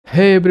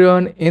Hey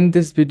everyone, in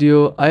this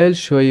video I'll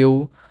show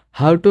you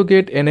how to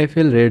get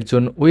NFL Red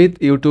Zone with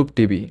YouTube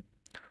TV.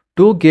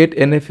 To get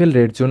NFL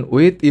Red Zone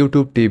with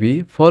YouTube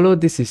TV, follow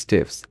these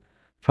steps.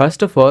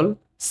 First of all,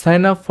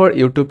 sign up for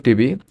YouTube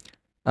TV.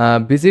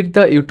 Visit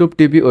the YouTube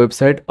TV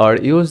website or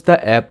use the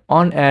app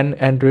on an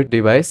Android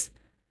device.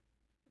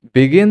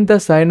 Begin the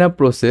sign up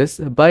process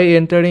by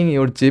entering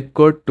your zip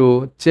code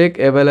to check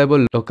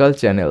available local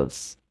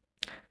channels.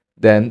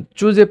 Then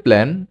choose a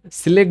plan,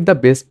 select the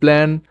best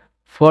plan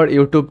for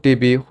YouTube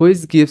TV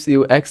which gives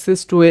you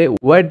access to a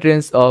wide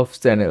range of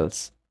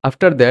channels.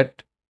 After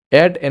that,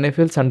 add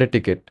NFL Sunday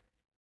Ticket.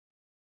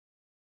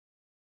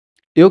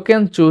 You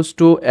can choose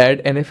to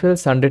add NFL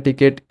Sunday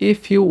Ticket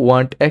if you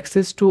want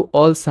access to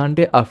all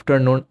Sunday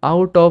afternoon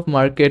out of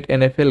market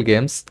NFL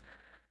games.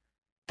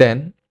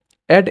 Then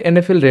add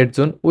NFL Red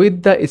Zone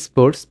with the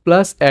Sports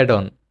Plus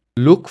add-on.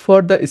 Look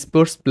for the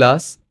Sports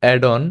Plus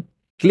add-on.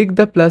 Click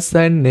the plus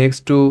sign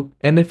next to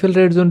NFL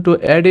Red Zone to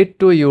add it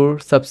to your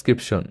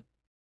subscription.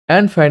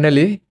 And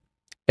finally,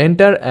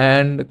 enter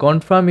and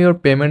confirm your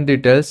payment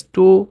details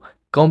to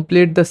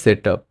complete the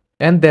setup.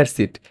 And that's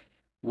it.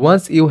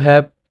 Once you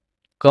have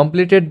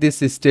completed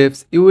these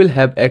steps, you will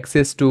have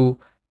access to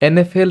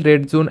NFL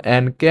Red Zone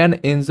and can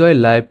enjoy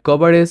live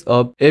coverage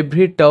of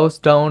every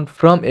touchdown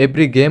from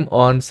every game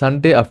on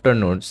Sunday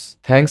afternoons.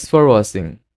 Thanks for watching.